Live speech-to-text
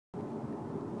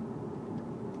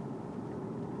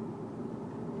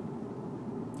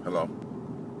Hello,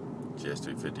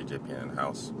 GS350 JPN in the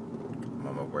house. I'm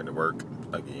on my way to work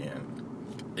again.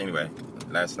 Anyway,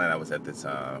 last night I was at this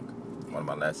one of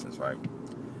my lessons, right?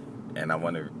 And I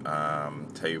want to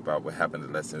tell you about what happened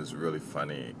in the lesson. It was really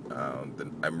funny.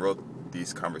 I wrote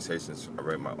these conversations. I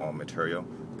wrote my own material,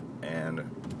 and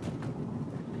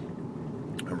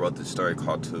I wrote this story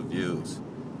called Two Views.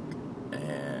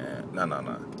 And no,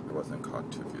 it wasn't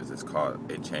called Two Views. It's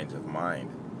called A Change of Mind.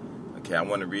 Okay, I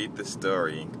want to read the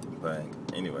story, but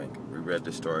anyway, we read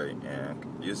the story, and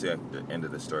usually at the end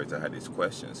of the stories I had these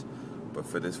questions, but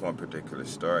for this one particular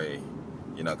story,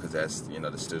 because as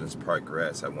the students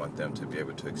progress, I want them to be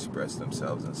able to express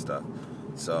themselves and stuff.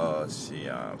 So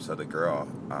so the girl,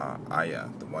 Aya,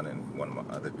 the one in one of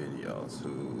my other videos,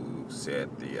 who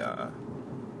said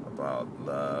about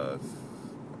love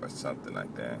or something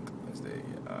like that, is the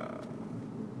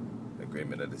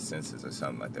agreement of the senses or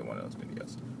something like that, one of those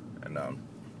videos. And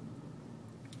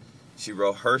she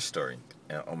wrote her story,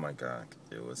 and oh my God,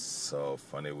 it was so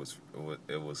funny. It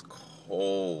was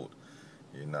cold,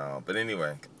 But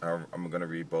anyway, I'm gonna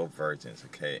read both versions,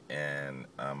 okay? And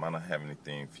I don't have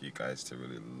anything for you guys to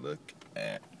really look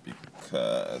at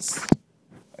because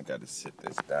I got to sit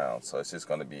this down. So it's just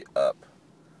gonna be up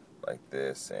like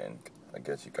this, and I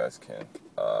guess you guys can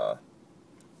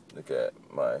look at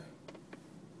my.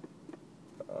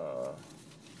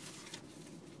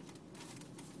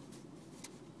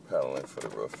 Paneling for the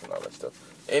roof and all that stuff.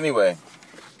 Anyway,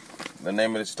 the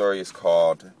name of the story is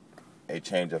called A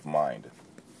Change of Mind.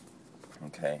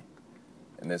 Okay?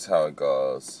 And this is how it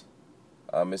goes.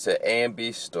 It's an A and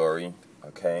B story.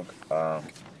 Okay?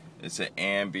 It's an A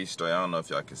and B story. I don't know if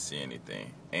y'all can see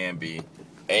anything. A and B,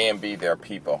 they're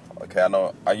people. Okay?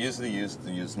 I usually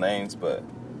use names, but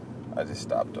I just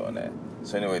stopped doing that.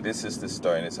 So anyway, this is the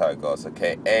story, and this is how it goes.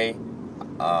 Okay?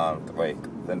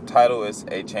 The title is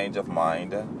A Change of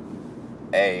Mind.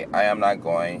 A, I am not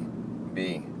going.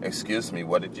 B, excuse me,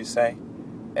 what did you say?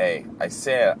 A, I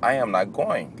said I am not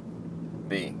going.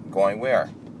 B, going where?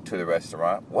 To the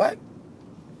restaurant. What?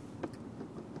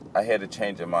 I had a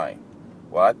change of mind.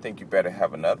 Well, I think you better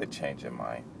have another change of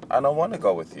mind. I don't want to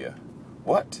go with you.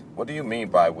 What? What do you mean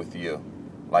by with you?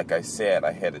 Like I said,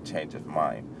 I had a change of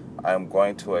mind. I am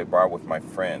going to a bar with my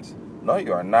friends. No,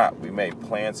 you are not. We made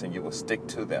plans and you will stick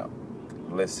to them.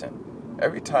 Listen,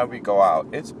 every time we go out,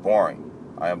 it's boring.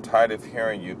 I am tired of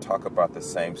hearing you talk about the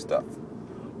same stuff.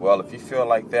 Well, if you feel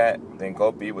like that, then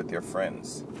go be with your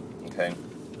friends. Okay?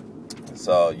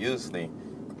 So usually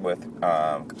with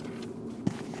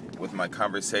my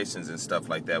conversations and stuff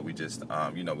like that, we just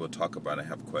we'll talk about it and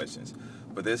have questions.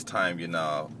 But this time,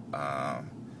 I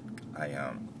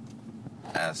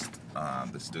asked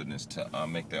the students to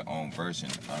make their own version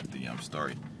of the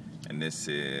story, and this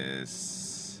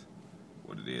is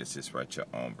what it is. Just write your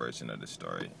own version of the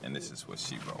story, and this is what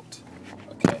she wrote.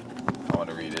 Okay, I want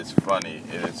to read it. It's funny.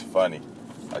 It is funny.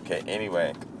 Okay,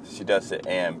 anyway, she does it A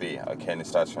and B. Okay, and it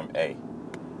starts from A.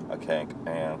 Okay,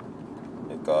 and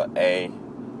it goes A,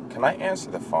 can I answer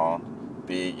the phone?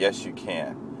 B, yes you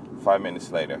can. 5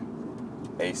 minutes later,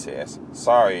 A says,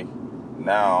 sorry,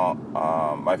 now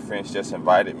my friends just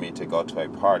invited me to go to a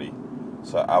party,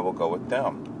 so I will go with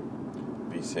them.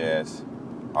 B says,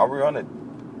 are we on a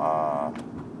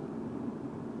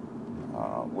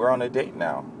we're on a date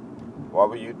now. Why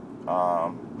would you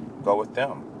go with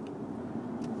them?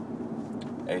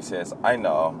 A says, I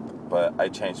know, but I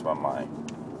changed my mind.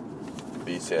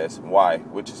 B says, why?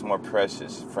 Which is more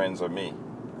precious, friends or me?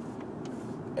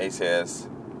 A says,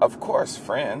 of course,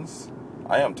 friends.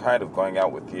 I am tired of going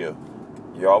out with you.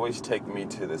 You always take me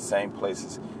to the same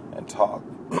places and talk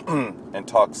and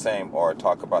talk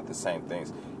about the same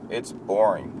things. It's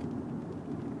boring.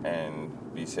 And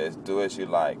B says, do as you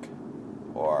like.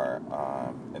 Or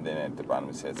and then at the bottom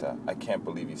it says, I can't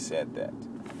believe you said that.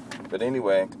 But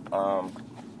anyway,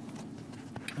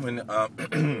 when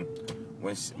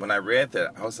I read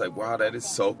that, I was like, wow, that is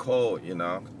so cool,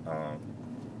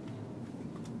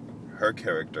 her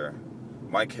character,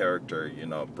 my character,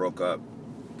 broke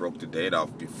the date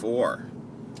off before,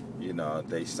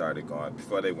 they started going,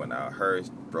 before they went out. Hers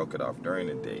broke it off during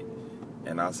the date.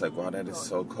 And I was like, wow, that is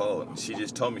so cool. And she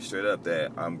just told me straight up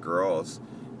that girls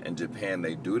in Japan,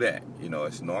 they do that.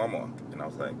 It's normal. And I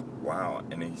was like, wow.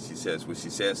 And then what she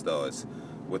says though is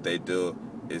what they do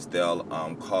is they'll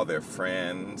call their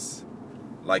friends.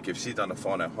 Like if she's on the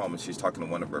phone at home and she's talking to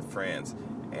one of her friends,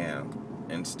 and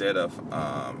instead of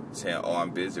saying, oh, I'm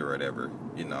busy or whatever,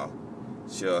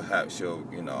 she'll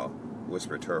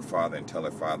whisper to her father and tell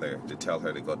her father to tell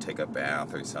her to go take a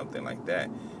bath or something like that.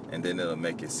 And then it'll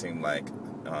make it seem like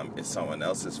it's someone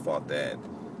else's fault that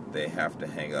they have to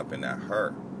hang up and not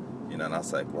her. You know, and I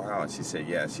was like, wow. And she said,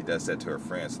 yeah, she does that to her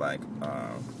friends. Like,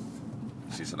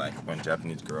 she said, like, when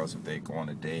Japanese girls, if they go on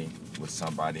a date with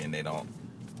somebody and they don't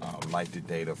like the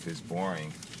date, or if it's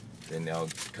boring, then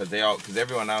because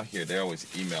everyone out here, they're always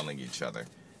emailing each other.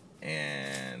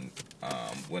 And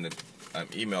when an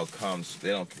email comes, they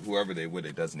don't, whoever they with,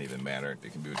 it doesn't even matter. They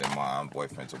can be with their mom,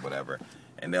 boyfriends, or whatever.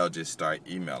 And they'll just start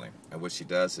emailing. And what she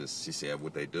does is, she said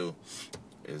what they do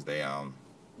is they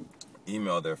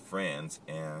email their friends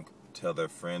and tell their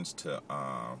friends to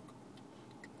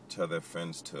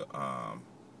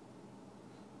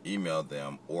email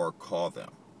them or call them.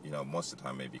 You know, most of the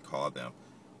time maybe call them,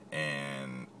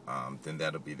 and then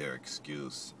that'll be their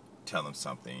excuse. Tell them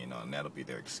something, you know, and that'll be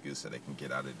their excuse so they can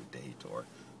get out of the date or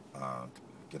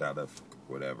get out of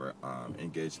whatever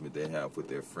engagement they have with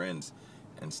their friends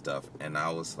and stuff. And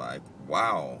I was like,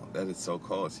 wow, that is so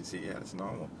cool. She said, yeah, it's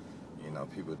normal. You know,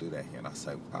 people do that here. And I was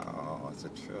like, wow, it's a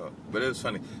trip. But it was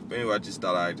funny. But anyway, I just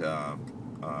thought I'd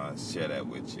share that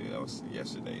with you. That was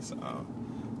yesterday's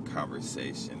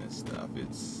conversation and stuff.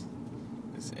 It's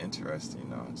interesting, you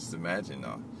know. Just imagine,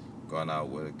 going out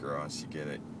with a girl and she get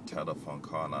a telephone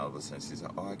call and all of a sudden she's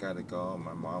like, oh, I gotta go,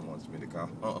 my mom wants me to go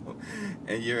home.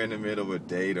 And you're in the middle of a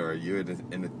date, or you're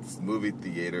in a movie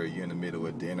theater, or you're in the middle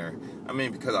of dinner. I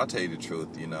mean, because I'll tell you the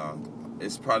truth, you know,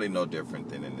 it's probably no different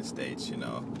than in the States, you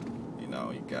know. You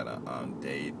know, you got a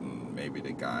date, and maybe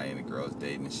the guy and the girl's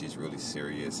dating and she's really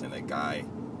serious, and the guy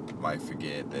might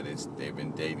forget that they've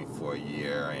been dating for a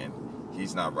year, and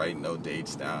he's not writing no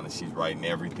dates down, and she's writing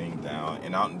everything down.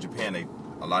 And out in Japan,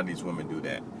 a lot of these women do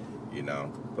that, you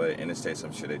know. But in the States,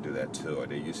 I'm sure they do that too, or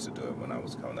they used to do it when I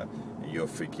was coming up. And you'll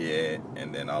forget,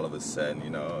 and then all of a sudden, you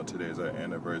know, today's our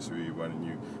anniversary, why don't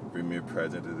you bring me a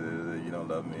present? You don't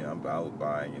love me, I'm out,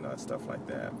 bye, you know, stuff like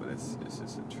that. But it's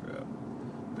just a trip.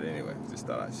 But anyway, just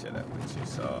thought I'd share that with you.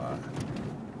 So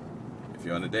if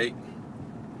you're on a date,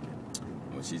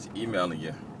 when she's emailing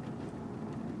you,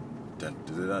 dun,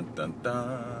 dun, dun, dun,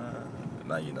 dun,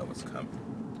 now you know what's coming.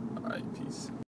 All right, peace.